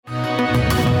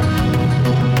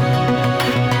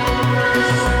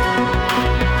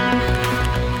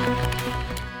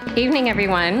Evening,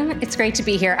 everyone. It's great to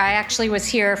be here. I actually was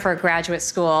here for graduate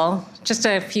school just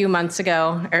a few months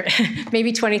ago, or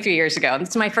maybe 23 years ago.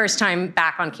 It's my first time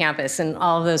back on campus in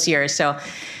all of those years. So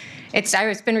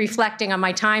I've been reflecting on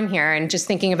my time here and just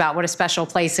thinking about what a special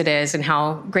place it is and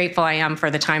how grateful I am for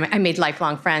the time. I made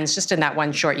lifelong friends just in that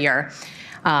one short year.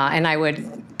 And I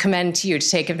would commend to you to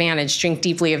take advantage, drink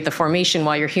deeply of the formation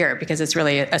while you're here, because it's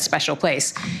really a special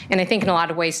place. And I think in a lot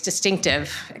of ways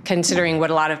distinctive, considering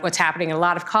what's happening in a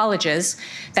lot of colleges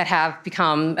that have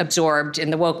become absorbed in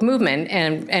the woke movement.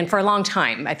 And for a long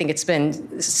time, I think it's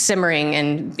been simmering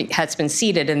and has been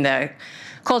seated in the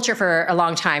culture for a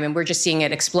long time. And we're just seeing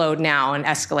it explode now and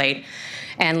escalate,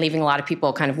 and leaving a lot of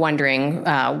people kind of wondering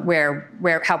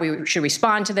how we should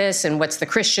respond to this and what's the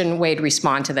Christian way to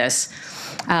respond to this.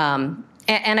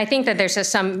 And I think that there's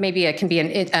it can be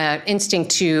an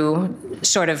instinct to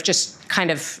sort of just kind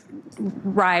of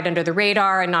ride under the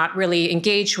radar and not really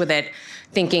engage with it,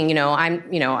 thinking,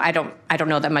 I don't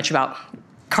know that much about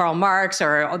Karl Marx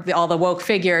or all the woke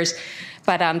figures,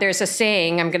 but there's a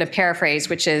saying I'm going to paraphrase,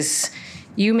 which is,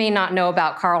 you may not know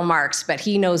about Karl Marx, but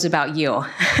he knows about you.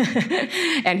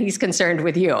 And he's concerned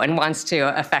with you and wants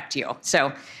to affect you.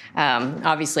 So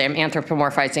obviously I'm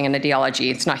anthropomorphizing an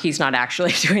ideology. He's not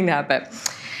actually doing that,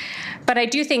 but I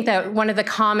do think that one of the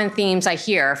common themes I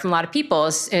hear from a lot of people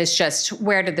is just,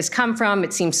 where did this come from?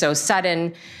 It seems so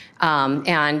sudden.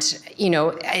 And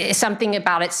something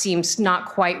about it seems not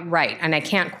quite right. And I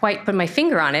can't quite put my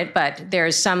finger on it, but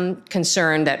there's some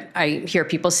concern that I hear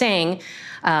people saying.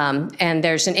 And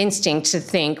there's an instinct to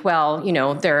think,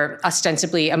 they're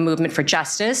ostensibly a movement for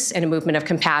justice and a movement of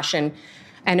compassion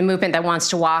and a movement that wants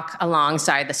to walk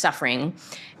alongside the suffering.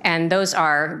 And those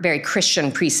are very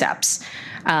Christian precepts.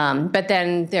 But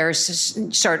then there's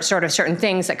sort of certain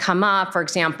things that come up. For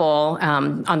example,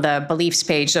 on the beliefs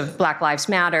page of Black Lives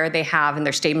Matter, they have in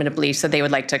their statement of beliefs that they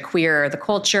would like to queer the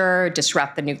culture,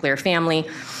 disrupt the nuclear family.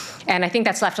 And I think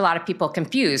that's left a lot of people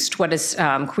confused. What does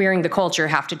queering the culture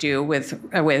have to do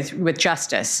with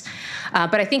justice?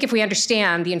 But I think if we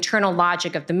understand the internal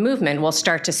logic of the movement, we'll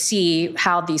start to see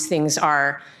how these things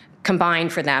are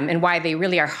combined for them and why they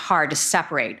really are hard to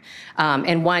separate.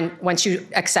 And once you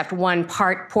accept one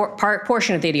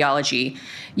portion of the ideology,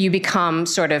 you become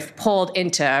sort of pulled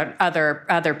into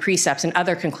other precepts and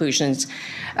other conclusions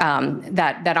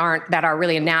that are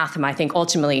really anathema, I think,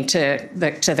 ultimately to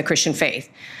the Christian faith.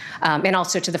 And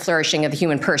also to the flourishing of the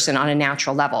human person on a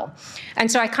natural level.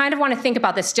 And so I kind of want to think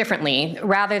about this differently,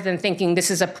 rather than thinking this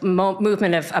is a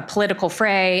movement of a political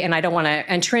fray and I don't want to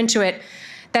enter into it,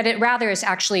 that it rather is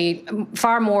actually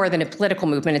far more than a political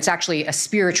movement. It's actually a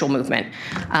spiritual movement.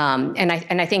 And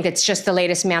I think it's just the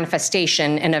latest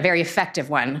manifestation, and a very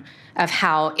effective one, of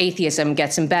how atheism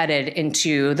gets embedded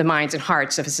into the minds and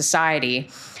hearts of a society,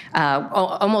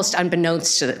 almost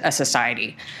unbeknownst to a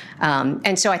society.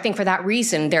 And so I think for that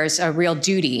reason, there's a real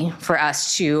duty for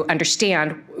us to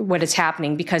understand what is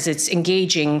happening, because it's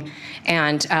engaging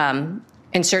and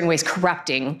in certain ways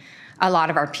corrupting a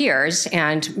lot of our peers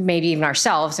and maybe even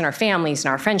ourselves and our families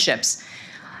and our friendships.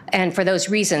 And for those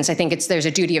reasons, I think there's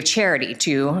a duty of charity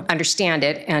to understand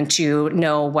it and to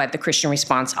know what the Christian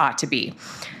response ought to be.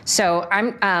 So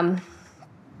I'm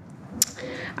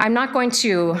not going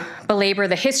to belabor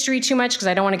the history too much because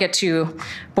I don't want to get too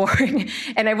boring.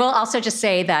 And I will also just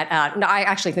say that, I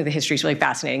actually think the history is really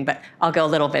fascinating, but I'll go a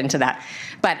little bit into that.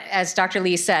 But as Dr.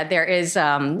 Lee said, there is a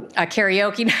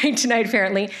karaoke night tonight,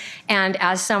 apparently. And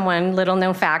as someone, little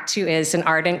known fact, who is an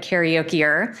ardent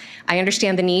karaokeer, I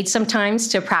understand the need sometimes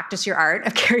to practice your art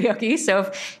of karaoke.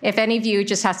 So if any of you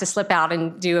just has to slip out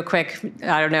and do a quick,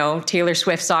 Taylor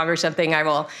Swift song or something, I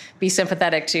will be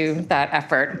sympathetic to that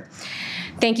effort.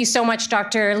 Thank you so much,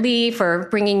 Dr. Lee, for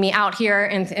bringing me out here.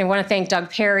 And I want to thank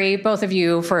Doug Perry, both of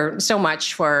you, for so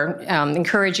much for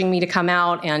encouraging me to come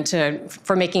out and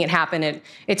for making it happen.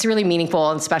 It's really meaningful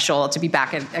and special to be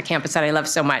back at a campus that I love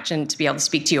so much and to be able to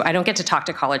speak to you. I don't get to talk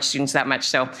to college students that much,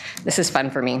 so this is fun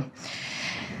for me.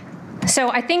 So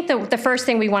I think the first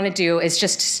thing we want to do is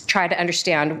just try to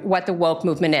understand what the woke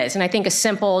movement is. And I think a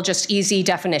simple, just easy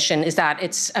definition is that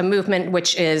it's a movement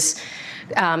which is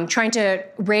trying to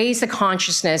raise the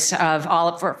consciousness of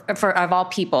all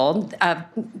people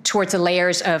towards the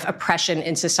layers of oppression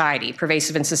in society,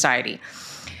 pervasive in society.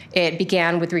 It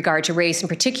began with regard to race in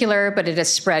particular, but it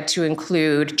has spread to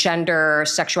include gender,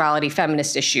 sexuality,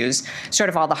 feminist issues, sort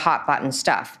of all the hot button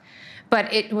stuff.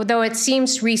 But though it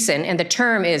seems recent, and the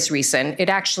term is recent, it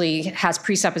actually has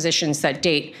presuppositions that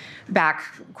date back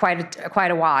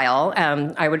quite a while.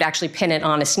 I would actually pin it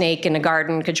on a snake in a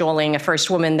garden, cajoling a first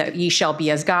woman that ye shall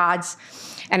be as gods.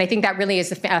 And I think that really is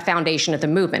the foundation of the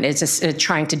movement. It's just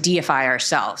trying to deify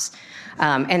ourselves.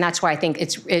 And that's why I think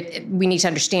we need to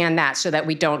understand that so that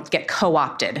we don't get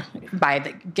co-opted by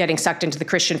getting sucked into the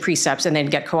Christian precepts and then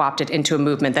get co-opted into a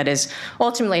movement that is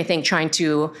ultimately, I think, trying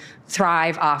to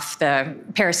thrive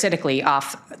parasitically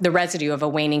off the residue of a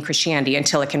waning Christianity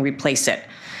until it can replace it.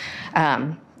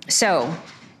 So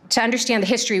to understand the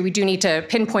history, we do need to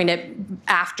pinpoint it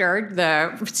after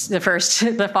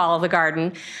the fall of the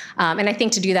garden. And I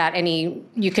think to do that,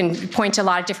 you can point to a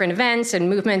lot of different events and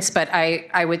movements, but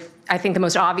I think the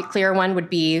most obvious, clear one would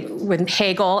be with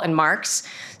Hegel and Marx.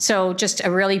 So just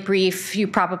a really brief, you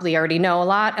probably already know a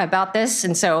lot about this.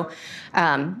 And so,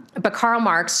 but Karl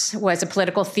Marx was a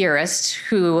political theorist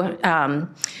who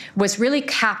was really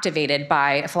captivated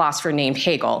by a philosopher named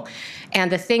Hegel. And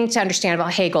the thing to understand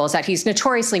about Hegel is that he's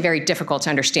notoriously very difficult to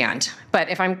understand. But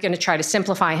if I'm going to try to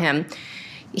simplify him,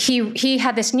 he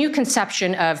had this new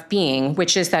conception of being,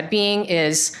 which is that being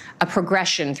is a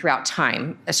progression throughout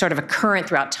time, a sort of a current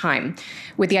throughout time,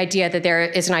 with the idea that there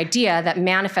is an idea that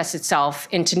manifests itself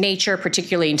into nature,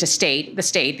 particularly into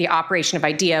the operation of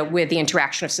idea with the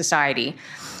interaction of society.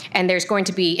 And there's going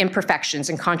to be imperfections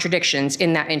and contradictions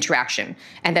in that interaction,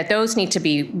 and that those need to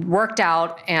be worked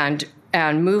out and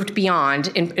moved beyond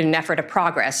in an effort of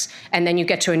progress. And then you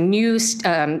get to a new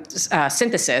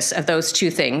synthesis of those two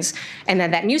things. And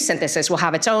then that new synthesis will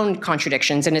have its own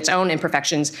contradictions and its own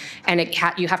imperfections. And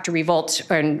you have to revolt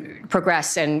and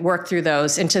progress and work through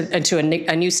those into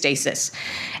a new stasis.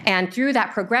 And through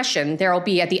that progression, there will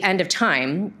be, at the end of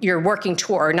time, you're working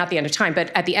toward, not the end of time,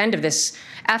 but at the end of this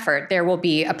effort, there will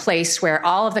be a place where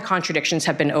all of the contradictions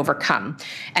have been overcome.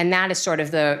 And that is sort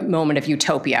of the moment of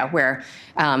utopia, where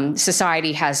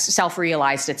society has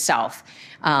self-realized itself,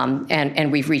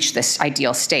 and we've reached this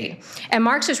ideal state. And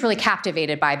Marx was really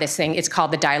captivated by this thing. It's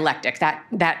called the dialectic,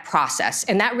 that process.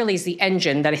 And that really is the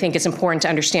engine that I think is important to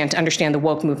understand the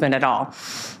woke movement at all.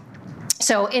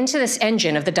 So into this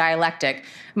engine of the dialectic,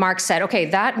 Marx said, okay,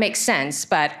 that makes sense,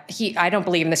 but I don't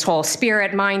believe in this whole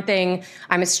spirit mind thing.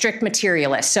 I'm a strict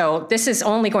materialist. So this is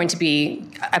only going to be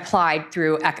applied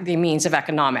through the means of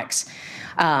economics.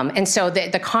 And so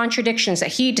the contradictions that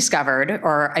he discovered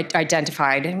or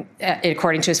identified,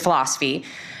 according to his philosophy,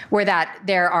 were that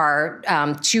there are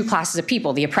two classes of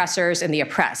people, the oppressors and the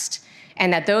oppressed,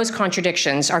 and that those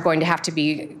contradictions are going to have to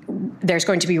be, there's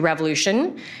going to be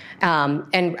revolution,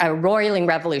 and a roiling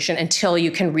revolution until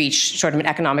you can reach sort of an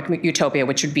economic utopia,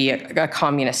 which would be a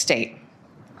communist state.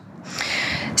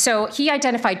 So he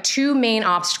identified two main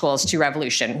obstacles to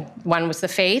revolution. One was the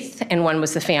faith and one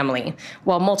was the family.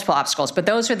 Well, multiple obstacles, but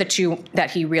those are the two that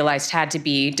he realized had to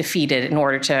be defeated in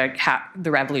order to have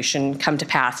the revolution come to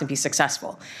pass and be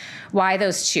successful. Why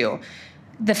those two?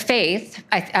 The faith,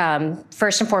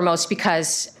 first and foremost,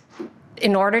 because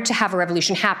in order to have a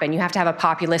revolution happen, you have to have a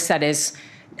populace that is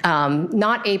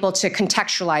not able to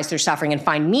contextualize their suffering and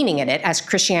find meaning in it, as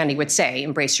Christianity would say,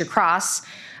 embrace your cross,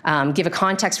 give a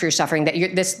context for your suffering, that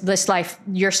this life,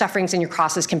 your sufferings and your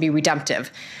crosses can be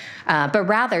redemptive, but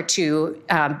rather to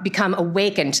become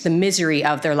awakened to the misery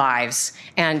of their lives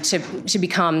and to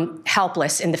become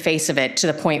helpless in the face of it to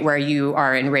the point where you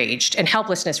are enraged. And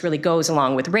helplessness really goes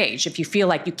along with rage. If you feel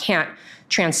like you can't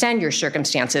transcend your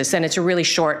circumstances, then it's a really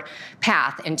short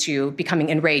path into becoming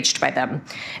enraged by them.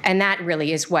 And that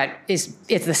really is what is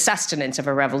the sustenance of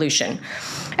a revolution.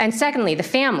 And secondly, the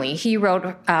family. He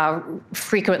wrote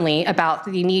frequently about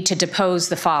the need to depose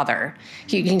the father.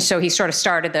 So he sort of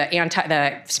started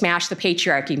the smash the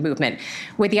patriarchy movement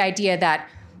with the idea that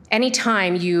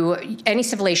anytime any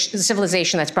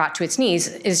civilization that's brought to its knees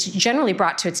is generally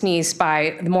brought to its knees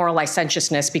by the moral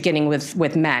licentiousness beginning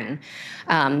with men,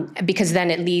 because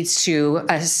then it leads to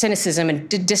a cynicism and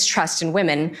distrust in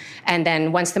women. And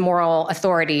then once the moral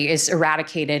authority is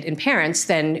eradicated in parents,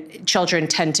 then children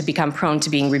tend to become prone to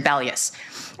being rebellious.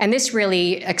 And this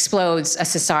really explodes a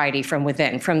society from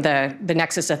within, from the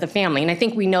nexus of the family. And I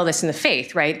think we know this in the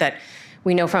faith, right? That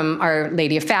we know from Our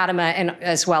Lady of Fatima, and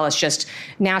as well as just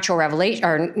natural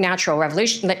revelation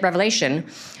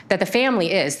that the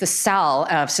family is the cell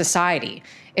of society.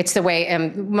 It's the way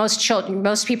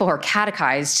most people who are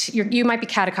catechized, you might be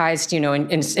catechized,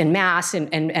 in mass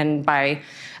and by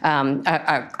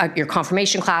your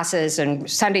confirmation classes and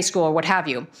Sunday school or what have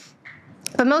you.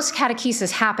 But most catechesis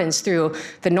happens through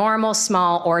the normal,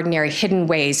 small, ordinary, hidden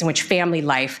ways in which family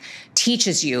life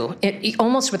teaches you,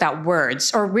 almost without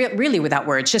words, or really without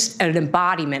words, just an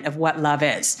embodiment of what love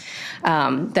is.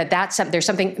 There's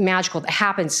something magical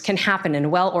that can happen in a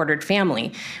well-ordered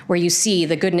family, where you see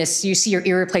the goodness, you see your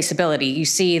irreplaceability, you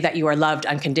see that you are loved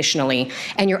unconditionally,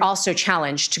 and you're also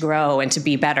challenged to grow and to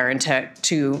be better and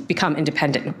to become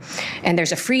independent. And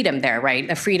there's a freedom there, right?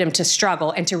 A freedom to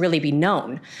struggle and to really be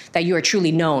known, that you are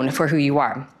truly known for who you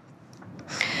are.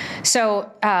 So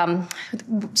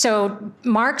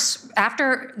Marx,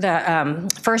 after the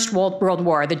First World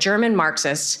War, the German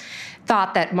Marxists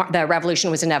thought that the revolution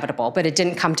was inevitable, but it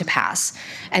didn't come to pass.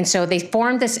 And so they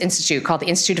formed this institute called the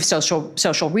Institute of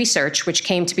Social Research, which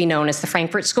came to be known as the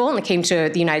Frankfurt School, and it came to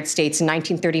the United States in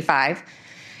 1935.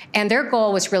 And their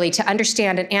goal was really to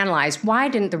understand and analyze, why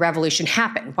didn't the revolution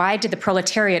happen? Why did the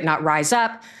proletariat not rise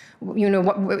up?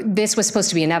 This was supposed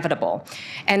to be inevitable.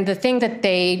 And the thing that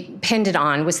they pinned it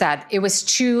on was that it was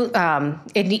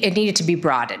it needed to be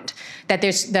broadened. That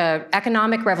there's the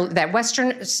economic that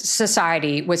Western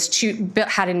society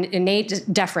had an innate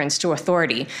deference to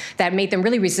authority that made them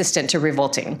really resistant to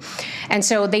revolting. And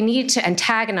so they needed to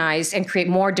antagonize and create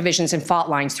more divisions and fault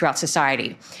lines throughout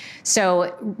society.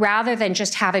 So rather than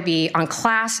just have it be on a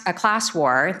class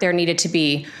war, there needed to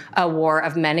be a war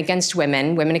of men against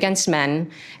women, women against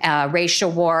men, racial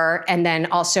war, and then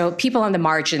also people on the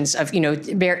margins of,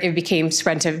 it became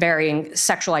spread to varying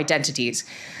sexual identities.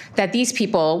 That these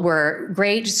people were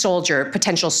great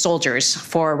potential soldiers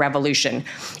for a revolution,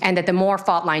 and that the more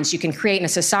fault lines you can create in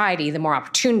a society, the more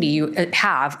opportunity you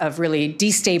have of really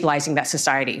destabilizing that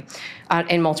society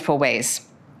in multiple ways.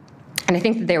 And I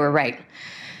think that they were right.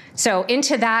 So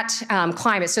into that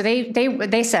climate, so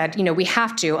they said, we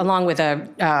have to, along with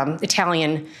a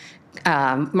Italian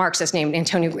Marxist named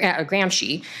Antonio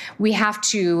Gramsci, we have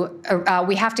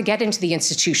to get into the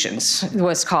institutions. It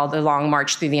was called the Long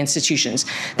March Through the Institutions.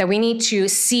 That we need to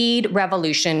seed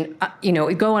revolution,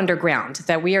 go underground.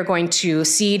 That we are going to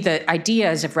seed the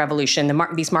ideas of revolution,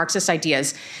 these Marxist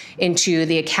ideas, into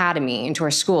the academy, into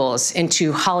our schools,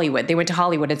 into Hollywood. They went to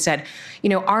Hollywood and said,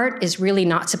 art is really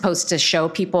not supposed to show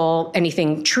people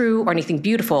anything true or anything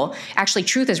beautiful. Actually,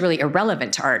 truth is really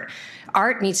irrelevant to art.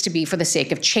 Art needs to be for the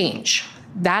sake of change.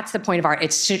 That's the point of art.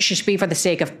 It should be for the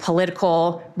sake of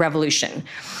political revolution.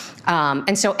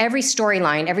 And so every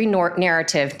storyline, every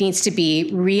narrative needs to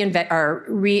be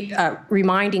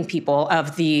reminding people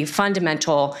of the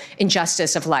fundamental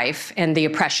injustice of life and the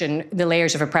oppression, the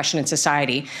layers of oppression in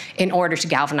society, in order to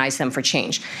galvanize them for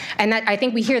change. And I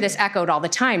think we hear this echoed all the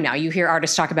time now. You hear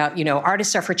artists talk about,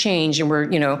 artists are for change, and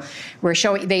we're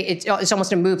showing. It's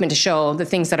almost a movement to show the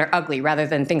things that are ugly rather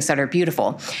than things that are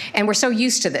beautiful. And we're so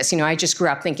used to this. I just grew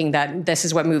up thinking that this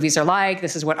is what movies are like,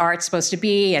 this is what art's supposed to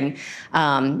be, and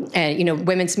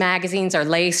women's magazines are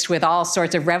laced with all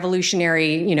sorts of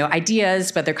revolutionary,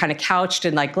 ideas, but they're kind of couched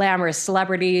in like glamorous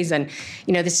celebrities. And,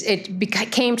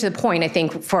 came to the point, I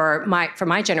think, for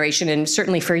my generation, and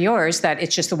certainly for yours, that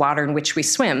it's just the water in which we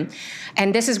swim.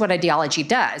 And this is what ideology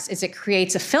does, is it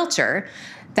creates a filter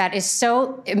that is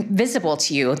so invisible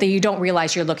to you that you don't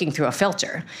realize you're looking through a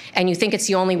filter. And you think it's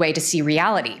the only way to see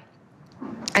reality.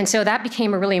 And so that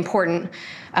became a really important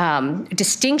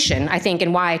distinction, I think,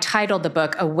 and why I titled the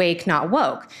book Awake, Not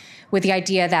Woke, with the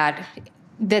idea that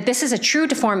this is a true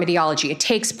to form ideology. It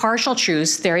takes partial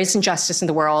truths. There is injustice in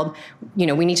the world.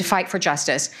 We need to fight for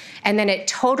justice. And then it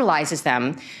totalizes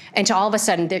them into all of a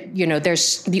sudden,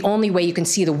 there's the only way you can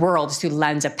see the world is through the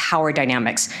lens of power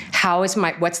dynamics.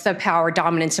 What's the power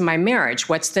dominance in my marriage?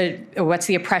 What's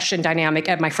the oppression dynamic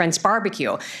at my friend's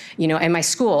barbecue, in my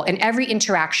school? In every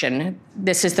interaction,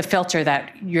 this is the filter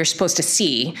that you're supposed to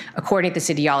see according to this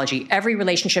ideology. Every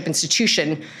relationship,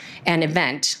 institution, and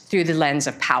event through the lens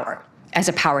of power, as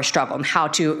a power struggle, and how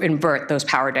to invert those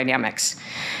power dynamics.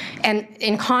 And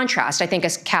in contrast, I think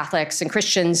as Catholics and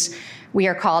Christians, we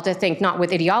are called to think not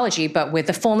with ideology, but with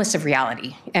the fullness of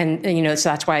reality. And so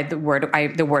that's why the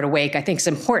word awake, I think, is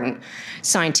important.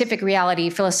 Scientific reality,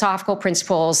 philosophical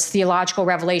principles, theological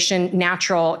revelation,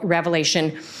 natural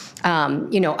revelation,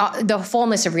 the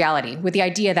fullness of reality, with the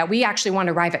idea that we actually want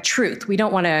to arrive at truth. We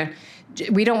don't want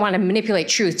to manipulate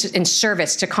truth in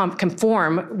service to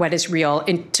conform what is real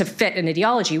to fit an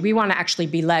ideology. We want to actually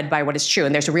be led by what is true,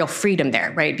 and there's a real freedom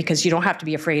there, right? Because you don't have to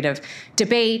be afraid of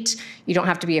debate. You don't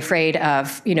have to be afraid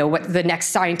of, what the next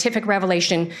scientific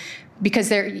revelation, because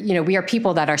we are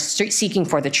people that are seeking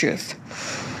for the truth.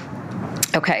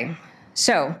 Okay,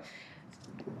 so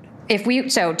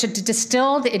to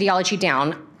distill the ideology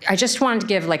down, I just wanted to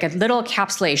give like a little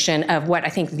encapsulation of what I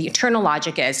think the eternal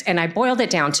logic is, and I boiled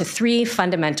it down to 3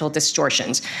 fundamental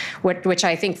distortions, which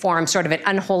I think form sort of an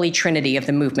unholy trinity of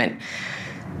the movement.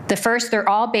 The first, they're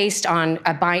all based on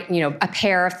a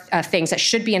pair of things that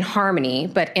should be in harmony,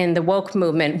 but in the woke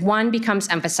movement, one becomes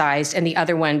emphasized and the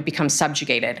other one becomes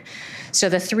subjugated. So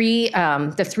the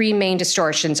three main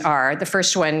distortions are, the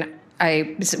first one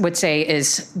I would say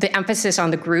is the emphasis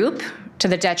on the group to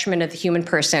the detriment of the human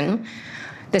person.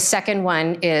 The second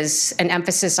one is an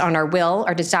emphasis on our will,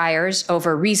 our desires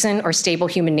over reason or stable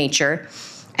human nature.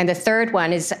 And the third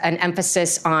one is an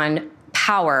emphasis on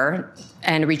power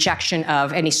and rejection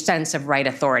of any sense of right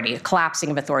authority, a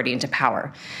collapsing of authority into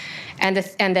power. And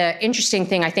the interesting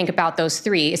thing I think about those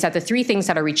three is that the three things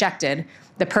that are rejected,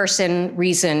 the person,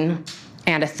 reason,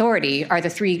 and authority, are the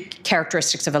three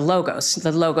characteristics of the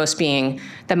logos being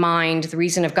the mind, the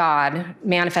reason of God,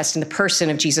 manifest in the person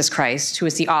of Jesus Christ, who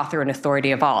is the author and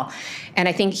authority of all. And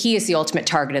I think he is the ultimate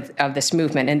target of this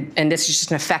movement, and this is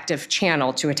just an effective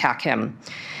channel to attack him.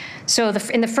 So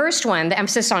in the first one, the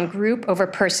emphasis on group over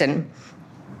person,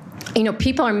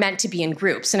 people are meant to be in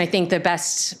groups. And I think the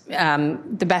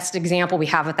best example we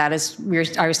have of that is,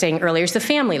 I was saying earlier, is the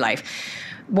family life.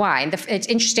 Why? It's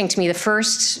interesting to me, one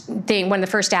of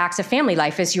the first acts of family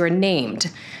life is you're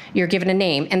named. You're given a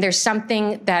name. And there's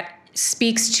something that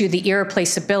speaks to the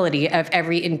irreplaceability of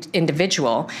every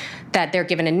individual, that they're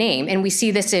given a name. And we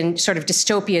see this in sort of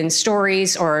dystopian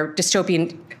stories or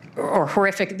the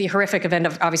horrific event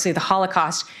of, obviously, the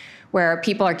Holocaust, where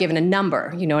people are given a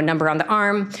number on the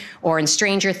arm. Or in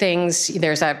Stranger Things,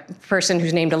 there's a person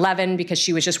who's named 11 because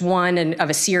she was just one of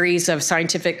a series of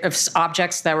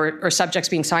subjects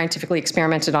being scientifically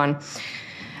experimented on.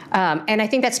 And I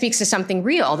think that speaks to something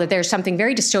real, that there's something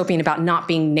very dystopian about not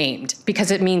being named, because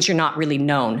it means you're not really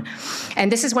known. And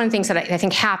this is one of the things that I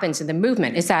think happens in the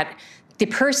movement, is that the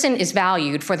person is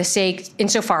valued for the sake,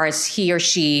 insofar as he or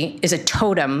she is a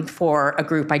totem for a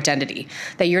group identity,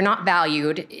 that you're not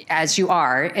valued as you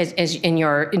are, as in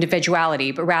your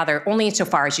individuality, but rather only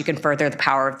insofar as you can further the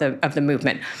power of the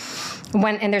movement.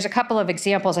 And there's a couple of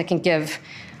examples I can give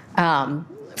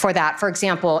for that. For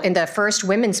example, in the first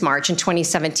Women's March in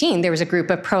 2017, there was a group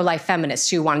of pro-life feminists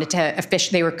who wanted to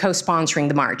they were co-sponsoring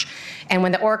the march. And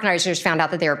when the organizers found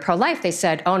out that they were pro-life, they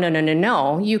said, oh,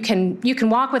 no, you can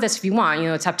walk with us if you want,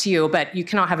 it's up to you, but you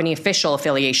cannot have any official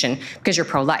affiliation because you're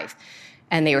pro-life.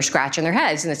 And they were scratching their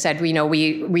heads, and they said,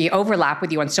 we overlap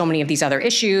with you on so many of these other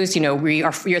issues.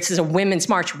 This is a women's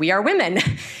march. We are women.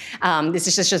 This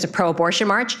is just a pro-abortion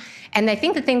march. And I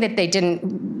think the thing that they didn't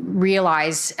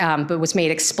realize, but was made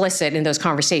explicit in those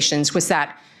conversations, was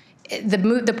that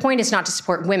the point is not to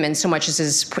support women so much as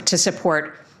is to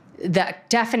support the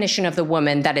definition of the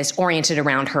woman that is oriented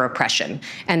around her oppression,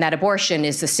 and that abortion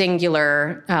is the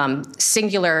singular,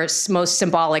 most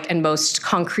symbolic and most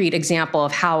concrete example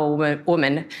of how a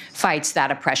woman fights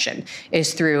that oppression,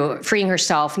 is through freeing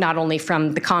herself not only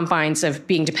from the confines of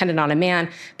being dependent on a man,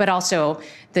 but also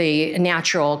the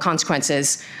natural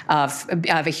consequences of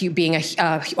being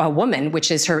a woman,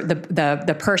 which is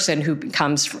the person who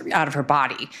comes out of her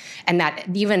body, and that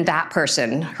even that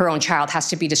person, her own child, has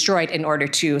to be destroyed in order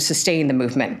to sustain the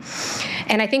movement.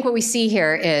 And I think what we see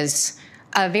here is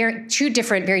two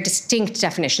different, very distinct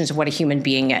definitions of what a human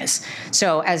being is.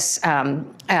 So, as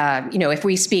if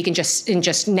we speak in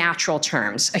just natural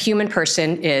terms, a human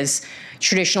person is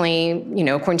traditionally,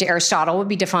 according to Aristotle, would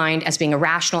be defined as being a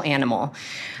rational animal,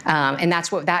 and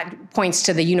that points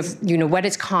to what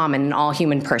is common in all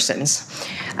human persons.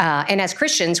 And as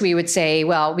Christians, we would say,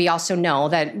 well, we also know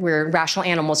that we're rational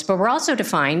animals, but we're also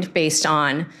defined based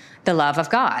on the love of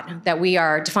God, that we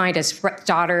are defined as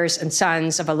daughters and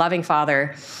sons of a loving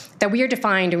Father, that we are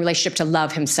defined in relationship to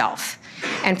love himself.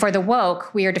 And for the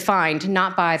woke, we are defined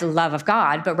not by the love of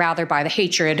God, but rather by the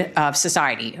hatred of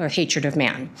society or hatred of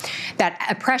man. That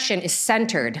oppression is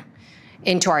centered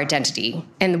into our identity,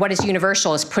 and what is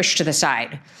universal is pushed to the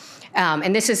side.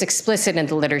 And this is explicit in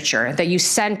the literature, that you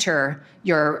center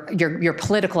your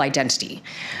political identity.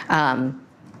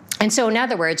 And so, in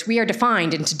other words, we are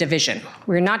defined into division.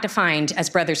 We're not defined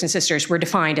as brothers and sisters. We're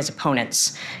defined as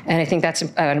opponents. And I think that's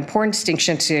an important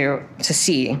distinction to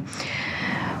see.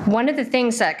 One of the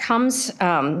things that comes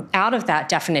out of that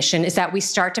definition is that we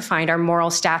start to find our moral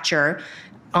stature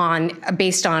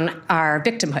based on our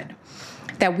victimhood.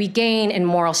 That we gain in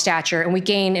moral stature, and we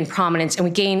gain in prominence, and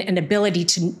we gain an ability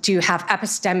to have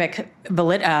epistemic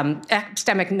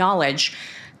knowledge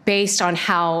based on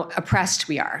how oppressed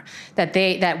we are,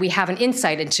 that we have an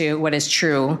insight into what is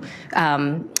true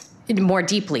more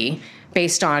deeply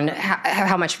based on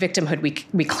how much victimhood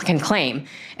we can claim.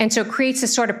 And so it creates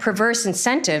this sort of perverse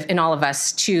incentive in all of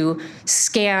us to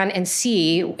scan and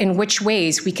see in which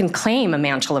ways we can claim a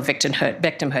mantle of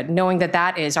victimhood, knowing that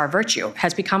that is our virtue,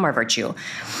 has become our virtue.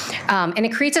 And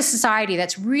it creates a society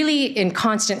that's really in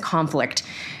constant conflict,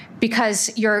 because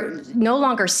you're no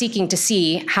longer seeking to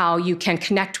see how you can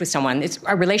connect with someone.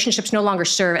 Our relationships no longer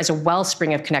serve as a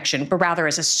wellspring of connection, but rather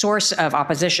as a source of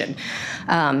opposition.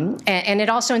 And it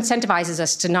also incentivizes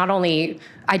us to not only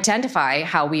identify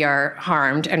how we are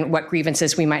harmed and what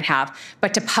grievances we might have,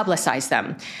 but to publicize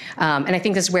them. And I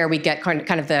think this is where we get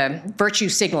kind of the virtue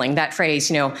signaling, that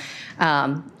phrase,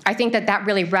 I think that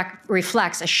really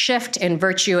reflects a shift in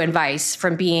virtue and vice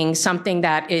from being something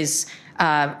that is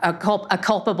a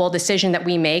culpable decision that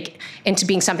we make into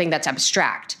being something that's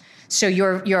abstract. So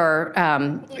your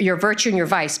virtue and your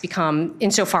vice become,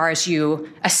 insofar as you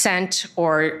assent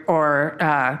or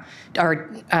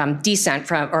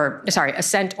assent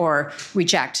or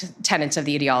reject tenets of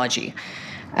the ideology.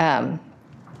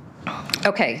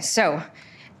 Okay, so,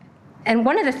 and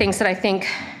one of the things that I think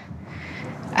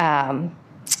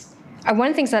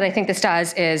this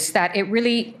does is that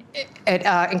it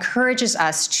encourages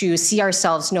us to see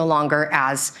ourselves no longer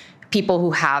as people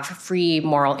who have free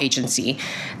moral agency,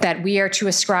 that we are to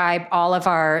ascribe all of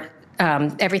our,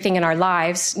 everything in our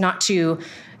lives, not to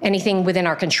anything within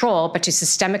our control, but to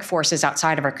systemic forces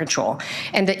outside of our control.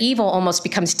 And the evil almost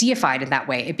becomes deified in that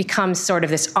way. It becomes sort of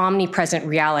this omnipresent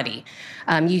reality.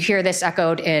 You hear this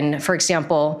echoed in, for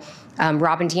example,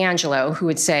 Robin DiAngelo, who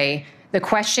would say, the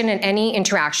question in any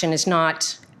interaction is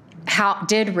not how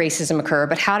did racism occur,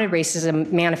 but how did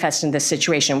racism manifest in this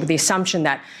situation, with the assumption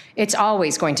that it's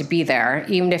always going to be there,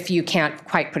 even if you can't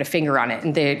quite put a finger on it.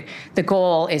 And the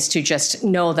goal is to just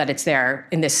know that it's there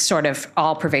in this sort of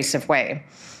all-pervasive way.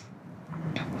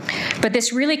 But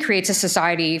this really creates a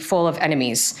society full of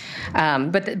enemies.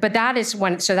 But that is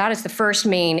the first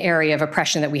main area of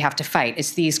oppression that we have to fight,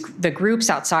 is the groups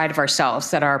outside of ourselves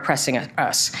that are oppressing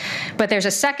us. But there's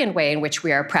a second way in which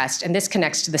we are oppressed, and this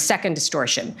connects to the second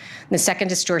distortion. The second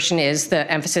distortion is the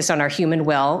emphasis on our human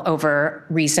will over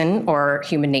reason or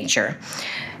human nature.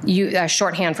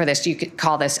 Shorthand for this, you could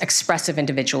call this expressive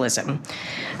individualism.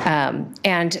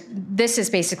 And this is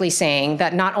basically saying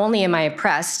that not only am I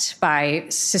oppressed by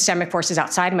systemic forces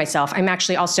outside myself, I'm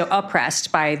actually also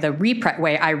oppressed by the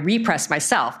way I repress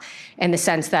myself, in the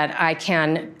sense that I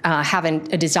can have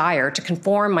a desire to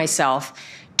conform myself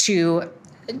to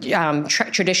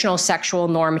traditional sexual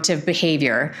normative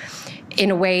behavior in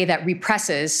a way that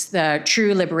represses the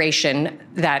true liberation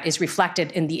that is reflected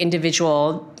in the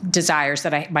individual desires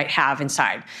that I might have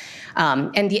inside.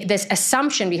 And this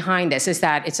assumption behind this is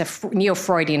that it's a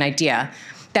neo-Freudian idea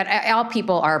that all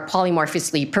people are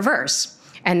polymorphically perverse.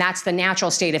 And that's the natural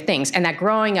state of things. And that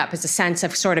growing up is a sense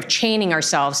of sort of chaining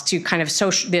ourselves to kind of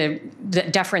the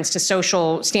deference to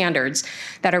social standards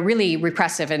that are really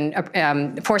repressive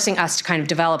and forcing us to kind of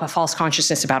develop a false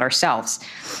consciousness about ourselves.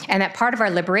 And that part of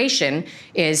our liberation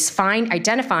is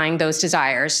identifying those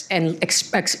desires and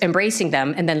embracing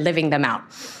them and then living them out.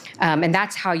 And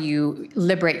that's how you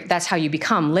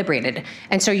become liberated.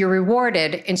 And so you're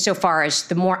rewarded insofar as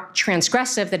the more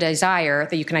transgressive the desire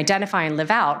that you can identify and live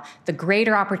out, the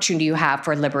greater opportunity you have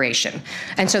for liberation.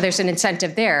 And so there's an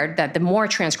incentive there that the more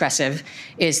transgressive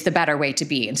is the better way to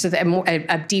be. And so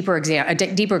a deeper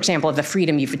example of the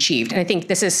freedom you've achieved. And I think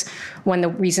this is one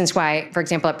of the reasons why, for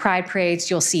example, at Pride parades,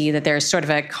 you'll see that there's sort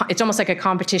of it's almost like a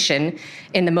competition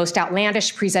in the most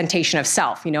outlandish presentation of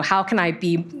self. How can I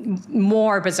be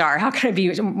more bizarre? How can I be,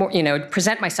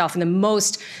 present myself in the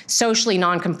most socially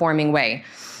non-conforming way?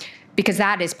 Because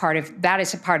that is part of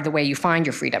the way you find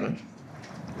your freedom.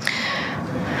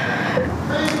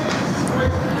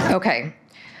 Okay.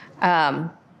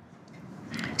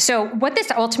 So what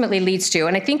this ultimately leads to,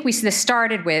 and I think this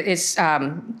started with, is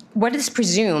what this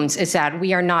presumes is that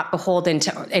we are not beholden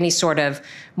to any sort of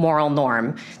moral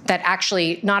norm, that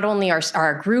actually not only are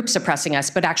our groups oppressing us,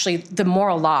 but actually the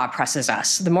moral law oppresses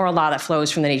us. The moral law that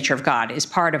flows from the nature of God is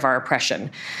part of our oppression.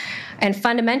 And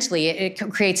fundamentally, it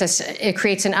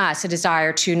creates in us a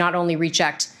desire to not only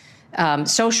reject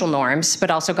social norms, but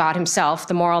also God himself,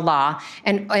 the moral law,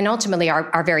 and ultimately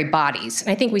our very bodies. And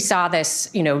I think we saw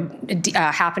this,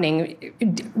 happening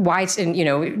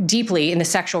deeply in the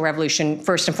sexual revolution,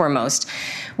 first and foremost,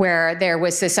 where there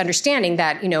was this understanding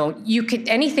that,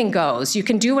 anything goes, you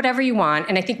can do whatever you want.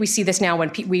 And I think we see this now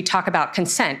when we talk about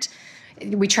consent.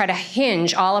 We try to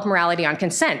hinge all of morality on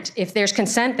consent. If there's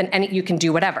consent, then you can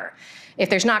do whatever. If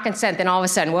there's not consent, then all of a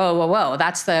sudden, whoa,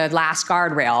 that's the last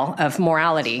guardrail of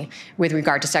morality with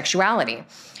regard to sexuality.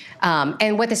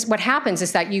 And what happens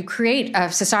is that you create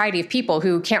a society of people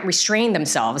who can't restrain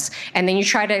themselves, and then you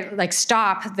try to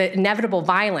stop the inevitable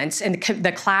violence and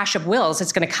the clash of wills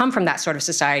that's going to come from that sort of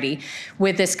society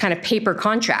with this kind of paper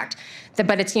contract.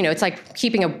 But it's like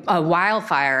keeping a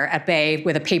wildfire at bay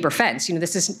with a paper fence.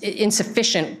 This is an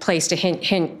insufficient place to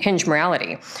hinge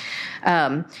morality.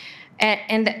 But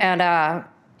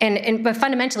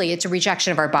fundamentally, it's a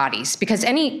rejection of our bodies, because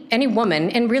any woman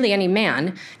and really any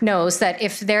man knows that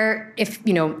if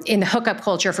in the hookup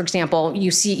culture, for example,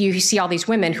 you see all these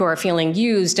women who are feeling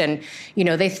used, and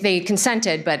they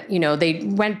consented, but they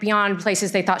went beyond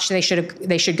places they thought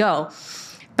they should go.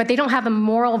 But they don't have a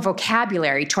moral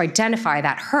vocabulary to identify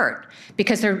that hurt,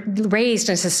 because they're raised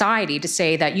in society to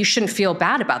say that you shouldn't feel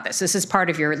bad about this. This is part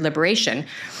of your liberation.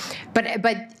 But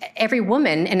every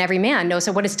woman and every man knows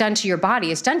that what is done to your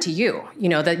body is done to you.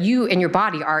 That you and your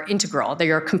body are integral, that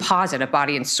you're a composite of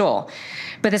body and soul.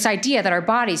 But this idea that our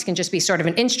bodies can just be sort of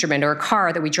an instrument or a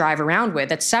car that we drive around with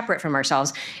that's separate from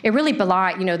ourselves, it really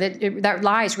that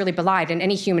lie is really belied in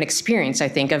any human experience, I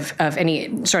think, of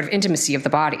any sort of intimacy of the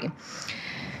body.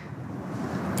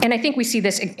 And I think we see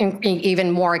this even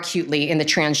more acutely in the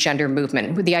transgender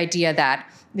movement, with the idea that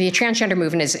the transgender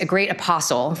movement is a great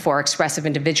apostle for expressive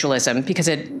individualism, because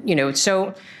it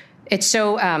so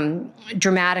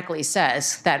dramatically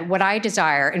says that what I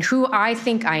desire and who I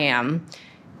think I am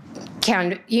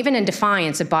can, even in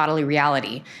defiance of bodily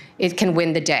reality, it can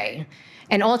win the day.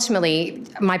 And ultimately,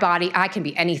 my body, I can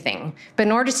be anything. But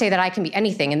in order to say that I can be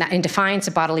anything, and that in defiance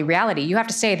of bodily reality, you have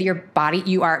to say that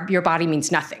your body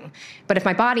means nothing. But if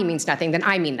my body means nothing, then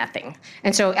I mean nothing.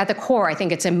 And so at the core, I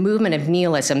think it's a movement of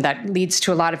nihilism that leads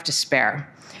to a lot of despair.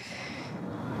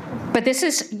 But this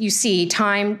is, you see,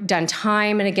 done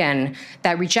time and again,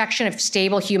 that rejection of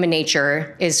stable human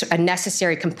nature is a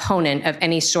necessary component of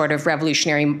any sort of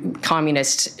revolutionary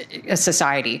communist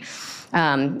society.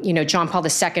 John Paul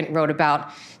II wrote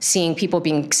about seeing people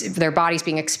their bodies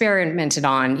being experimented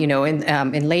on,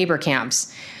 in labor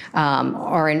camps,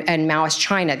 or in Maoist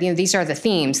China. These are the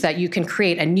themes that you can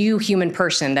create a new human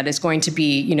person that is going to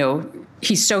be,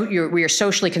 we are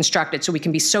socially constructed, so we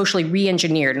can be socially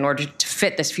re-engineered in order to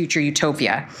fit this future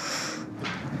utopia.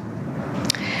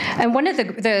 And one of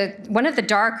the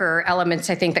darker elements,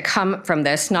 I think, that come from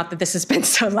this, not that this has been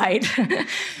so light,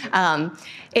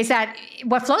 is that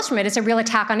what flows from it is a real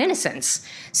attack on innocence.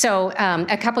 So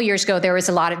a couple years ago, there was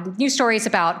a lot of news stories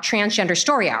about transgender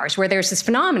story hours, where there's this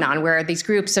phenomenon where these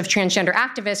groups of transgender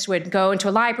activists would go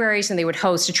into libraries and they would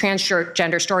host a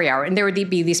transgender story hour. And there would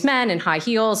be these men in high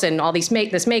heels and all this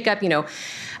makeup,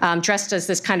 dressed as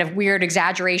this kind of weird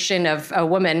exaggeration of a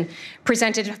woman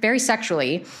presented very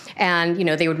sexually. And,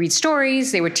 they would read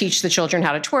stories, they would teach the children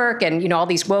how to twerk, and, all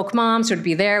these woke moms would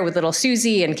be there with little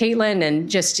Susie and Caitlin, and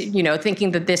just,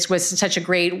 thinking that this was such a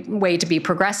great way to be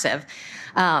progressive.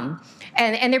 And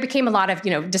there became a lot of,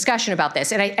 discussion about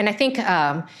this. And I think,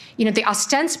 the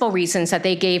ostensible reasons that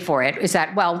they gave for it is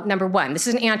that, well, number one, this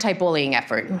is an anti-bullying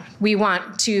effort. We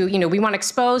want to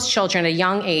expose children at a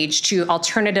young age to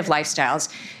alternative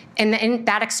lifestyles. And in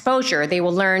that exposure, they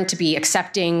will learn to be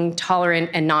accepting, tolerant,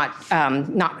 and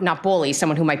not bully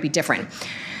someone who might be different.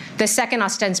 The second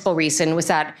ostensible reason was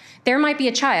that there might be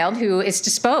a child who is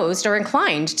disposed or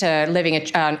inclined to living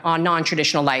a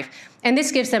non-traditional life. And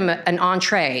this gives them an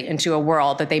entree into a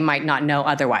world that they might not know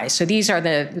otherwise. So these are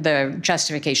the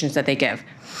justifications that they give.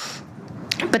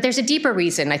 But there's a deeper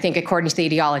reason, I think, according to the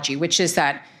ideology, which is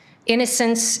that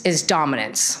innocence is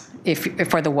dominance.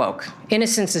 For the woke,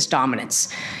 innocence is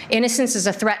dominance. Innocence is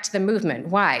a threat to the movement.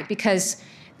 Why? Because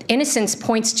innocence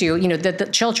points to, the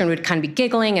children would kind of be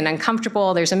giggling and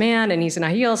uncomfortable. There's a man and he's in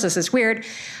high heels. This is weird.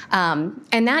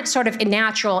 And that sort of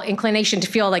natural inclination to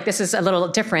feel like this is a little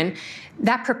different,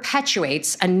 that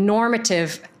perpetuates a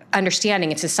normative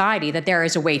understanding in society that there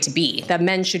is a way to be, that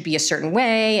men should be a certain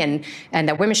way, and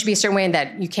that women should be a certain way, and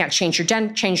that you can't change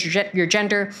your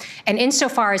gender. And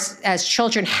insofar as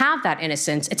children have that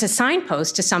innocence, it's a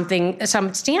signpost to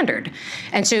some standard.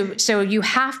 And so you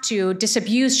have to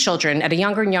disabuse children at a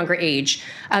younger and younger age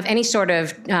of any sort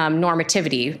of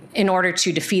normativity in order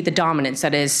to defeat the dominance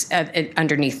that is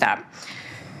underneath that.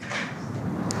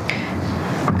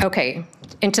 Okay,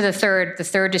 into the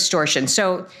third distortion.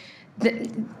 So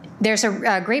there's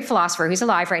a great philosopher who's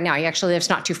alive right now. He actually lives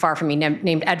not too far from me,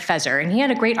 named Ed Feser. And he had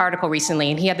a great article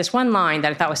recently, and he had this one line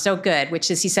that I thought was so good,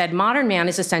 which is, he said, modern man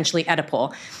is essentially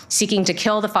Oedipal, seeking to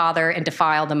kill the father and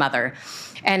defile the mother.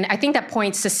 And I think that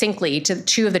points succinctly to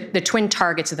two of the twin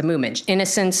targets of the movement,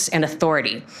 innocence and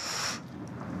authority.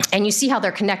 And you see how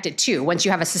they're connected too. Once you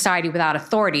have a society without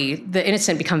authority, the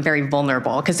innocent become very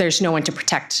vulnerable because there's no one to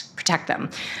protect protect them.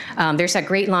 There's that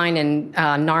great line in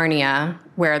Narnia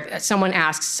where someone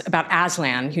asks about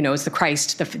Aslan, who knows the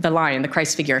Christ, the lion, the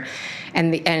Christ figure,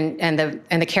 and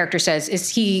the character says, "Is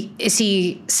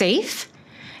he safe?"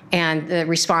 And the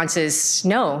response is,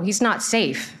 "No, he's not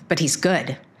safe, but he's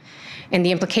good." And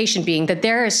the implication being that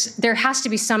there has to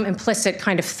be some implicit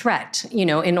kind of threat,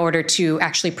 in order to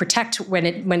actually protect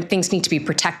when things need to be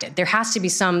protected. There has to be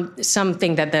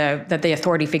something that the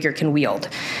authority figure can wield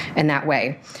in that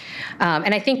way.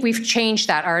 And I think we've changed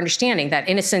our understanding that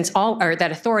innocence or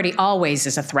that authority always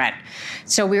is a threat.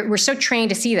 So we're so trained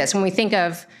to see this when we think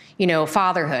of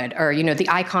fatherhood or the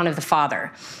icon of the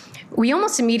father. We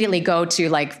almost immediately go to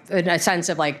a sense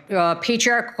of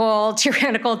patriarchal,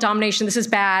 tyrannical domination. This is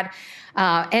bad.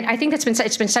 And I think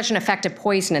it's been such an effective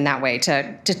poison in that way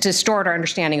to distort our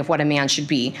understanding of what a man should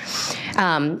be.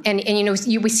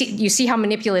 You see how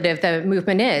manipulative the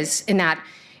movement is in that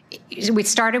we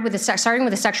starting with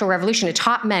the sexual revolution. It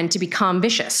taught men to become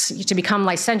vicious, to become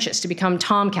licentious, to become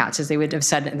tomcats, as they would have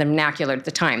said in the vernacular at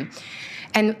the time.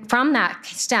 And from that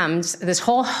stems this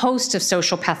whole host of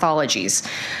social pathologies,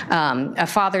 of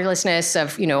fatherlessness,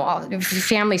 of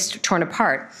families torn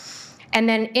apart. And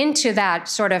then into that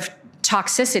sort of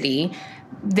toxicity,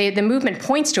 the movement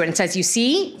points to it and says, you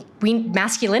see,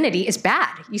 masculinity is bad.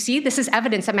 You see, this is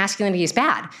evidence that masculinity is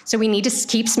bad. So we need to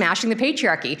keep smashing the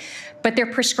patriarchy. But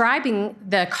they're prescribing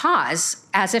the cause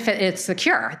as if it's the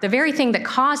cure. The very thing that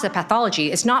caused the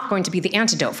pathology is not going to be the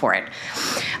antidote for it.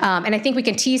 And I think we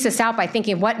can tease this out by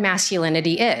thinking of what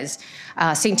masculinity is.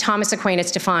 St. Thomas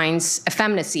Aquinas defines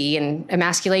effeminacy and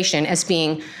emasculation as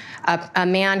being a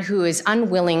man who is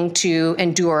unwilling to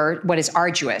endure what is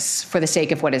arduous for the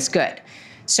sake of what is good.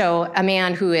 So a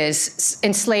man who is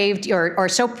enslaved or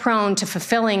so prone to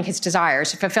fulfilling his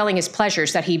desires, fulfilling his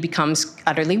pleasures, that he becomes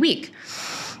utterly weak.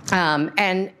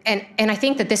 And I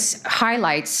think that this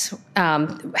highlights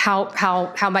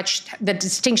how much the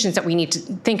distinctions that we need to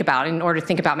think about in order to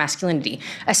think about masculinity.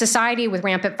 A society with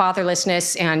rampant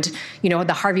fatherlessness and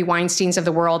the Harvey Weinsteins of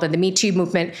the world and the Me Too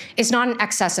movement is not an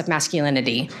excess of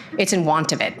masculinity; it's in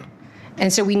want of it.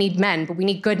 And so we need men, but we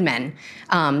need good men,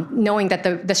 knowing that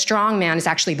the strong man is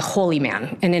actually the holy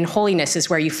man, and in holiness is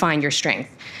where you find your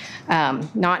strength.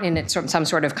 Not in some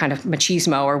sort of kind of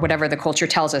machismo or whatever the culture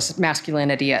tells us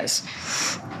masculinity is.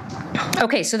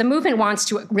 Okay, so the movement wants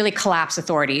to really collapse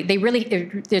authority.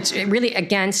 It's really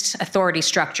against authority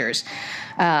structures.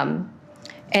 And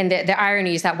the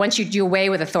irony is that once you do away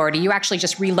with authority, you actually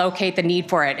just relocate the need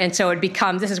for it. And so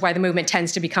this is why the movement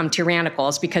tends to become tyrannical,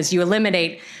 is because you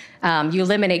eliminate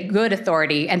good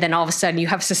authority, and then all of a sudden you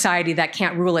have a society that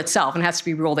can't rule itself and has to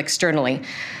be ruled externally.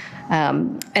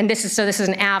 And this is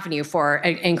an avenue for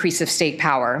an increase of state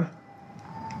power.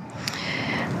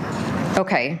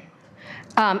 Okay.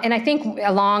 And I think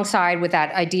alongside with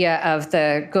that idea of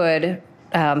the good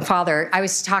father, I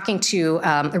was talking to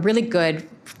a really good,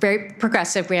 very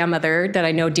progressive grandmother that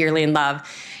I know dearly and love.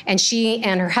 And she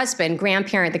and her husband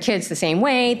grandparent the kids the same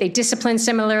way. They discipline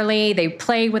similarly. They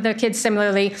play with the kids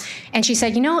similarly. And she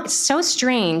said, it's so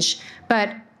strange,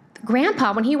 but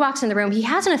Grandpa, when he walks in the room, he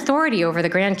has an authority over the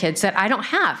grandkids that I don't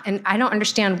have. And I don't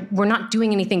understand, we're not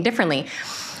doing anything differently.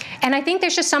 And I think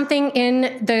there's just something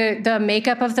in the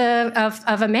makeup of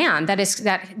a man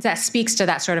that speaks to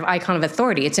that sort of icon of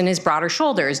authority. It's in his broader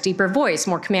shoulders, deeper voice,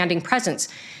 more commanding presence,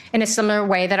 in a similar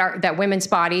way that women's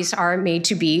bodies are made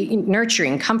to be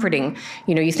nurturing, comforting.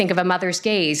 You think of a mother's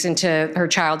gaze into her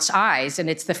child's eyes, and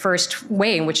it's the first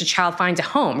way in which a child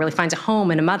really finds a home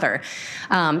in a mother.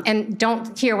 And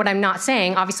don't hear what I'm not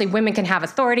saying. Obviously, women can have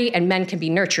authority and men can be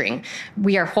nurturing.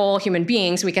 We are whole human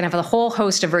beings. We can have a whole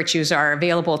host of virtues are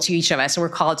available to each of us, and we're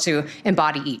called to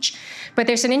embody each. But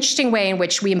there's an interesting way in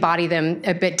which we embody them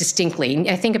a bit distinctly.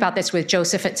 I think about this with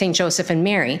St. Joseph and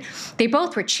Mary. They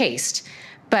both were chaste.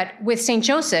 But with St.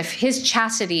 Joseph, his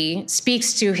chastity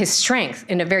speaks to his strength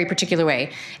in a very particular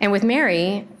way. And with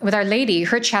Mary, with Our Lady,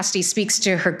 her chastity speaks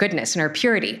to her goodness and her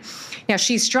purity. Now,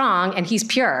 she's strong and he's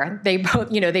pure. They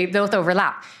both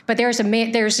overlap. But there's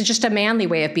just a manly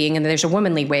way of being and there's a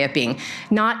womanly way of being.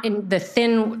 Not in the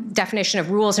thin definition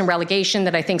of rules and relegation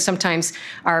that I think sometimes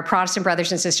our Protestant brothers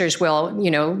and sisters will,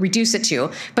 reduce it to,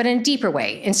 but in a deeper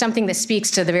way, in something that speaks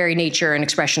to the very nature and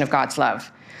expression of God's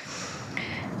love.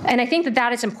 And I think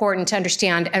that is important to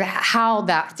understand how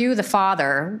that through the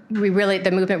Father,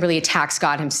 the movement really attacks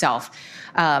God himself.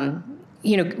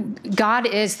 God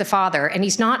is the Father, and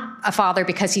he's not a father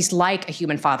because he's like a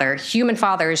human father. Human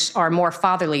fathers are more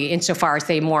fatherly insofar as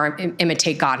they more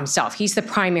imitate God himself. He's the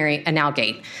primary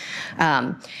analgate.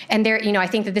 And there, I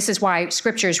think that this is why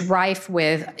Scripture is rife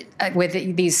with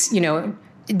these,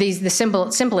 the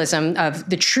symbolism of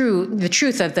the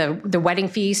truth of the wedding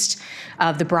feast,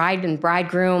 of the bride and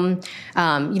bridegroom,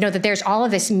 that there's all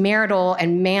of this marital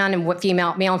and male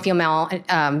and female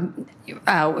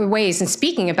ways in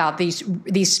speaking about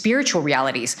these spiritual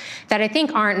realities that I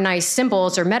think aren't nice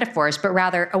symbols or metaphors, but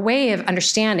rather a way of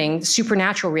understanding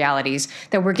supernatural realities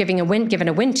that we're given a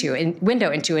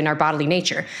window into in our bodily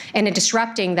nature, and in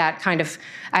disrupting that kind of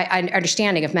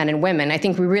understanding of men and women. I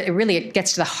think it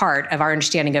gets to the heart of our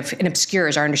understanding of, and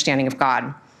obscures our understanding of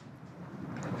God.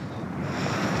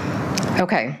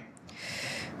 Okay.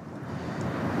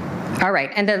 All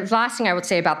right, and the last thing I would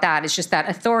say about that is just that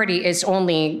authority is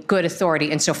only good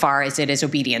authority insofar as it is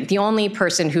obedient. The only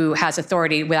person who has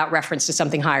authority without reference to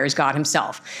something higher is God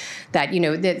himself. That,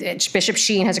 Bishop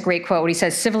Sheen has a great quote. He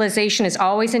says, "Civilization is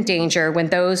always in danger when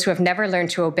those who have never learned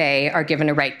to obey are given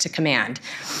a right to command."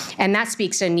 And that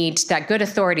speaks to a need that good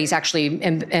authority is actually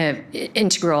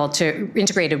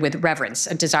integrated with reverence,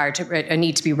 a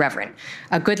need to be reverent.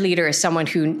 A good leader is someone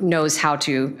who knows how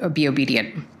to be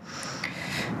obedient.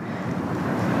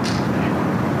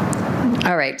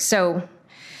 All right, so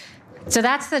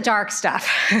that's the dark stuff.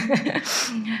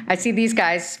 I see these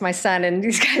guys, my son, and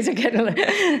these guys are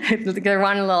they're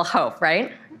wanting a little hope,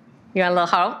 right? You want a little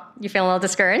hope? You feeling a little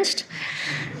discouraged?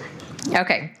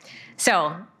 Okay,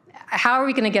 so how are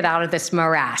we going to get out of this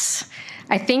morass?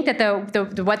 I think that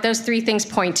what those three things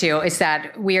point to is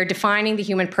that we are defining the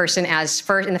human person as,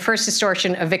 in the first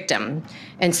distortion, a victim,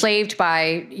 enslaved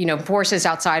by forces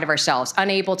outside of ourselves,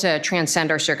 unable to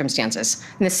transcend our circumstances.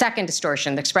 In the second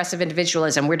distortion, the expressive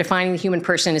individualism, we're defining the human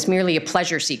person as merely a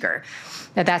pleasure seeker.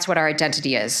 That's what our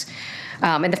identity is.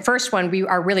 In the first one, we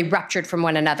are really ruptured from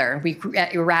one another. We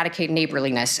eradicate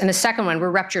neighborliness. In the second one,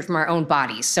 we're ruptured from our own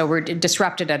bodies, so we're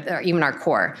disrupted at even our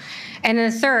core. And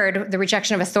in the third, the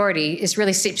rejection of authority is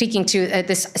really speaking to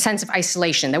this sense of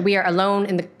isolation, that we are alone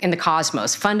in the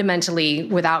cosmos, fundamentally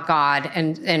without God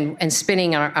and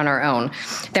spinning on our own,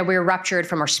 that we're ruptured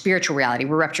from our spiritual reality.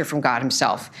 We're ruptured from God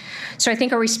himself. So I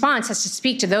think our response has to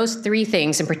speak to those three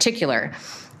things in particular,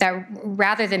 that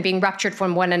rather than being ruptured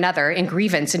from one another in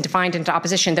grievance and defined into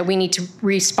opposition, that we need to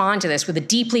respond to this with a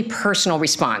deeply personal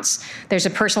response. There's a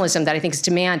personalism that I think is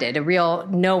demanded, a real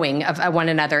knowing of one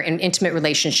another, an intimate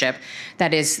relationship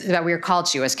that we are called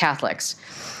to as Catholics.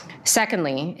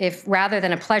 Secondly, if rather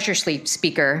than a pleasure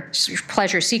seeker,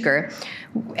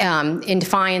 in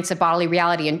defiance of bodily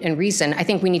reality and reason, I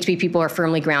think we need to be people who are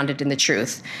firmly grounded in the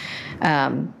truth.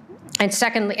 And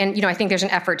secondly, I think there's an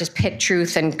effort to pit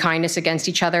truth and kindness against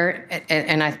each other,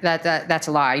 and that's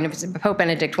a lie. Pope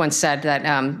Benedict once said that,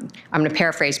 I'm going to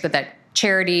paraphrase, but that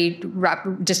charity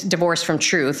just divorced from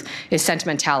truth is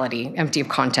sentimentality, empty of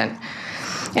content.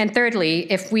 And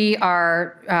thirdly, if we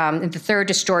are, in the third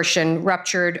distortion,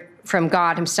 ruptured from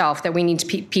God himself, that we need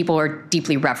people who are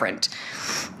deeply reverent.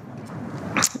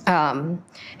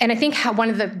 And I think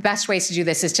one of the best ways to do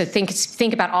this is to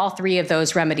think about all three of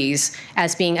those remedies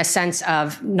as being a sense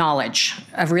of knowledge,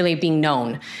 of really being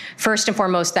known. First and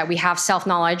foremost, that we have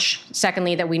self-knowledge.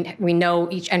 Secondly, that we know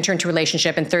enter into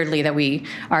relationship. And thirdly, that we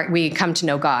come to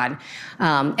know God.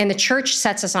 And the church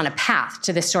sets us on a path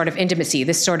to this sort of intimacy,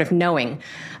 this sort of knowing.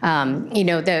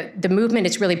 The movement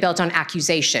is really built on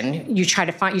accusation. You start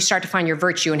to find your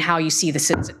virtue in how you see the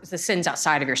sins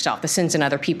outside of yourself, the sins in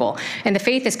other people. And the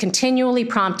faith is continually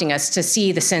prompting us to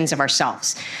see the sins of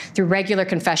ourselves through regular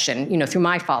confession, through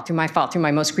my fault, through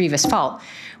my most grievous fault.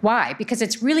 Why? Because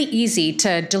it's really easy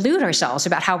to delude ourselves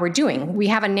about how we're doing. We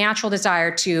have a natural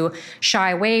desire to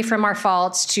shy away from our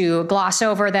faults, to gloss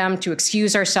over them, to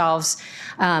excuse ourselves.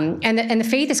 And the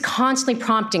faith is constantly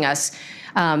prompting us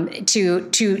to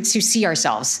see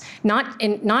ourselves, not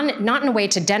in a way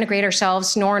to denigrate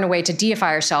ourselves, nor in a way to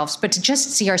deify ourselves, but to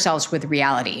just see ourselves with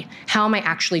reality. How am I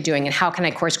actually doing, and how can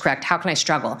I course correct? How can I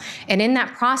struggle? And in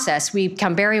that process, we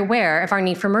become very aware of our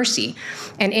need for mercy.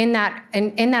 And in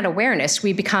that awareness,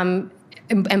 we become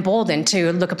emboldened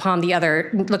to look upon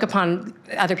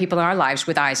other people in our lives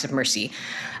with eyes of mercy,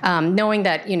 knowing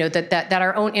that that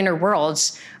our own inner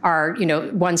worlds are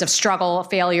ones of struggle,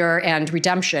 failure, and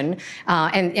redemption,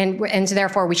 and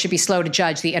therefore we should be slow to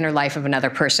judge the inner life of another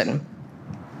person.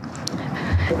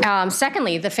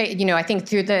 Secondly, I think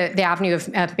through the avenue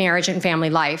of marriage and family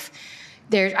life,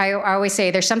 I always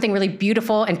say there's something really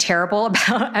beautiful and terrible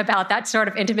about that sort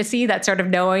of intimacy, that sort of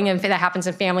knowing, and that happens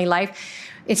in family life.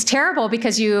 It's terrible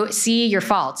because you see your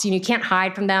faults. You can't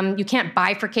hide from them. You can't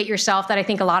bifurcate yourself, that I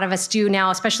think a lot of us do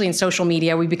now, especially in social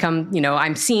media. We become,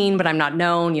 I'm seen, but I'm not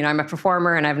known. I'm a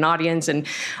performer and I have an audience and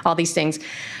all these things.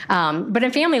 But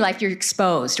in family life, you're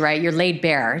exposed, right? You're laid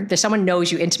bare. Someone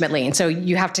knows you intimately, and so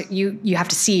you have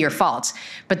to see your faults.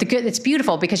 But it's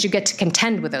beautiful because you get to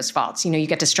contend with those faults. You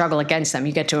get to struggle against them.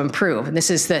 You get to improve. And this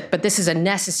is a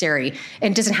necessary.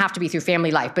 And it doesn't have to be through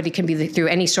family life, but it can be through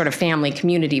any sort of family,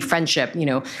 community, friendship,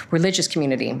 religious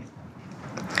community.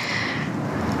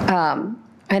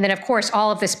 And then, of course,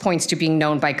 all of this points to being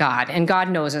known by God. And God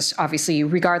knows us, obviously,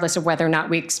 regardless of whether or not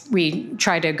we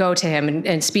try to go to him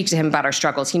and speak to him about our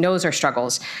struggles. He knows our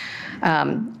struggles.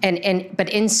 But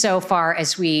insofar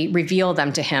as we reveal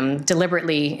them to him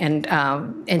deliberately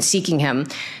and seeking him,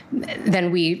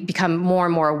 then we become more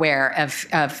and more aware of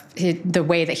the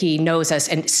way that he knows us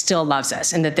and still loves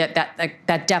us. And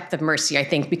that depth of mercy, I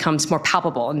think, becomes more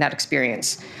palpable in that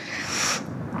experience.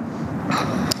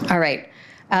 All right.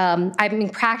 I mean,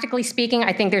 practically speaking,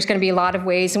 I think there's going to be a lot of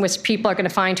ways in which people are going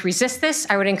to find to resist this.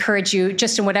 I would encourage you,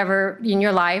 just in whatever in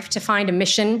your life, to find a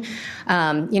mission.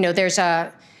 There's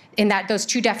those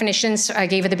two definitions I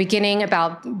gave at the beginning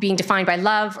about being defined by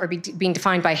love or being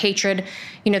defined by hatred.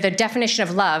 The definition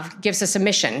of love gives us a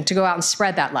mission to go out and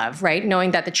spread that love, right?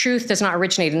 Knowing that the truth does not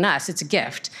originate in us; it's a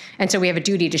gift, and so we have a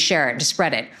duty to share it, to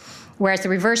spread it. Whereas the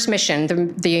reverse mission,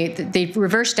 the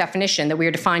reverse definition that we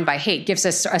are defined by hate gives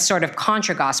us a sort of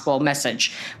contra-gospel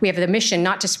message. We have the mission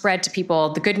not to spread to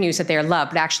people the good news that they are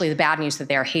loved, but actually the bad news that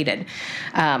they are hated.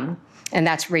 And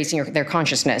that's raising their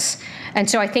consciousness. And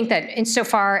so I think that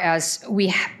insofar as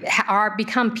we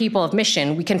become people of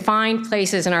mission, we can find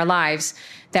places in our lives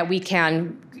that we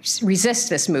can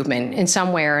resist this movement in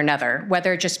some way or another,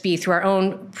 whether it just be through our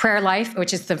own prayer life,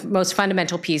 which is the most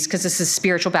fundamental piece, because this is a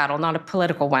spiritual battle, not a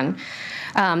political one,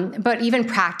 but even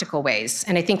practical ways.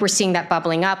 And I think we're seeing that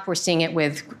bubbling up. We're seeing it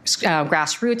with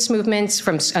grassroots movements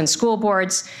on school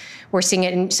boards. We're seeing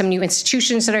it in some new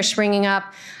institutions that are springing up.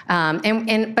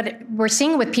 But we're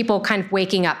seeing it with people kind of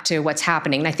waking up to what's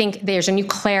happening. And I think there's a new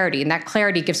clarity, and that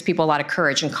clarity gives people a lot of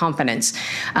courage and confidence.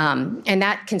 And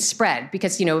that can spread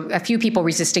because, a few people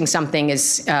resisting something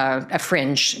is a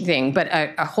fringe thing, but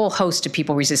a whole host of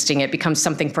people resisting it becomes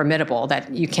something formidable that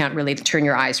you can't really turn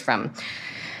your eyes from.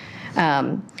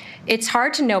 It's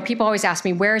hard to know. People always ask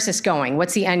me, where is this going?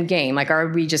 What's the end game? Like, are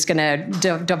we just going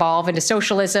to devolve into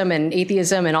socialism and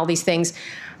atheism and all these things?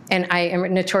 And I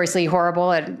am notoriously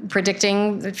horrible at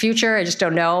predicting the future. I just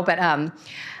don't know. But, I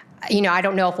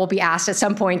don't know if we'll be asked at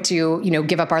some point to,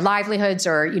 give up our livelihoods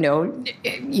or,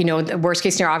 the worst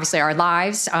case scenario, obviously our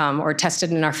lives or tested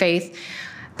in our faith.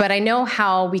 But I know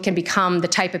how we can become the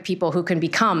type of people who can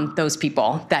become those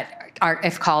people that are,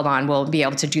 if called on, will be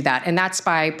able to do that. And that's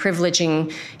by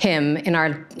privileging him in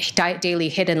our daily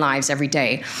hidden lives every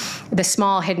day, the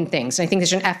small hidden things. And I think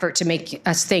there's an effort to make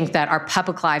us think that our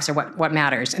public lives are what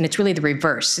matters. And it's really the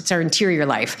reverse. It's our interior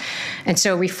life. And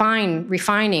so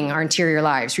refining our interior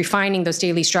lives, refining those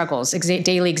daily struggles,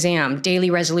 daily exam, daily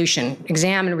resolution,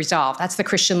 exam and resolve. That's the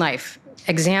Christian life.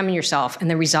 Examine yourself and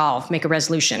then resolve, make a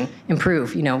resolution,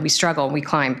 improve. We struggle, we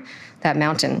climb that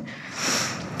mountain.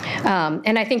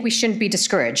 And I think we shouldn't be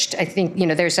discouraged. I think,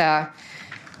 there's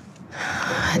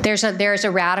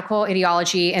a radical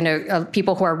ideology and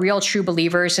people who are real true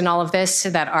believers in all of this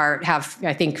that have,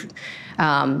 I think,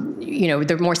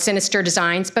 the more sinister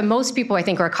designs. But most people, I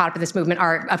think, who are caught up in this movement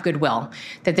are of goodwill,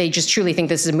 that they just truly think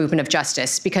this is a movement of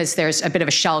justice because there's a bit of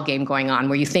a shell game going on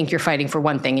where you think you're fighting for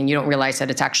one thing and you don't realize that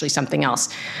it's actually something else.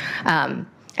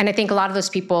 And I think a lot of those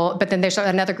people, but then there's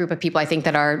another group of people, I think,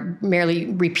 that are merely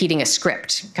repeating a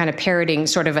script, kind of parroting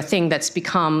sort of a thing that's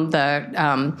become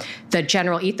the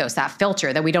general ethos, that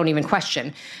filter that we don't even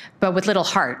question, but with little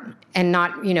heart and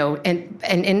not,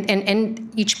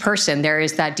 and each person, there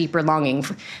is that deeper longing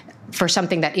for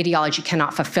something that ideology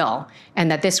cannot fulfill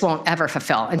and that this won't ever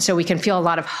fulfill. And so we can feel a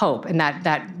lot of hope in that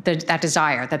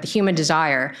desire, that the human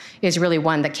desire is really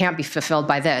one that can't be fulfilled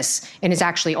by this and is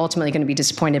actually ultimately going to be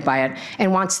disappointed by it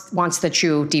and wants the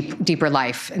true deeper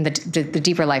life and the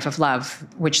deeper life of love,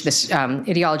 which this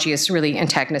ideology is really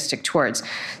antagonistic towards.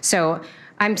 So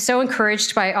I'm so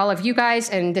encouraged by all of you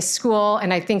guys and this school,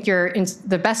 and I think you're in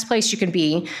the best place you can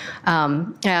be.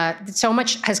 So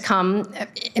much has come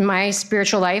in my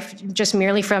spiritual life just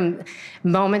merely from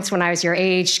moments when I was your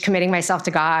age, committing myself to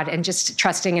God and just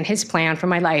trusting in his plan for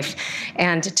my life.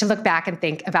 And to look back and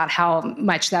think about how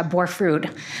much that bore fruit,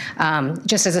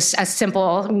 just as a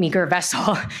simple, meager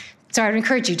vessel, So I would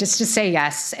encourage you just to say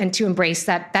yes and to embrace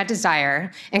that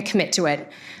desire and commit to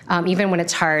it, even when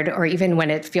it's hard or even when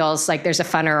it feels like there's a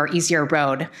funner or easier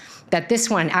road, that this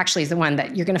one actually is the one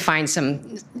that you're going to find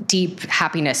some deep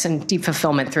happiness and deep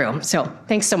fulfillment through. So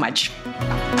thanks so much.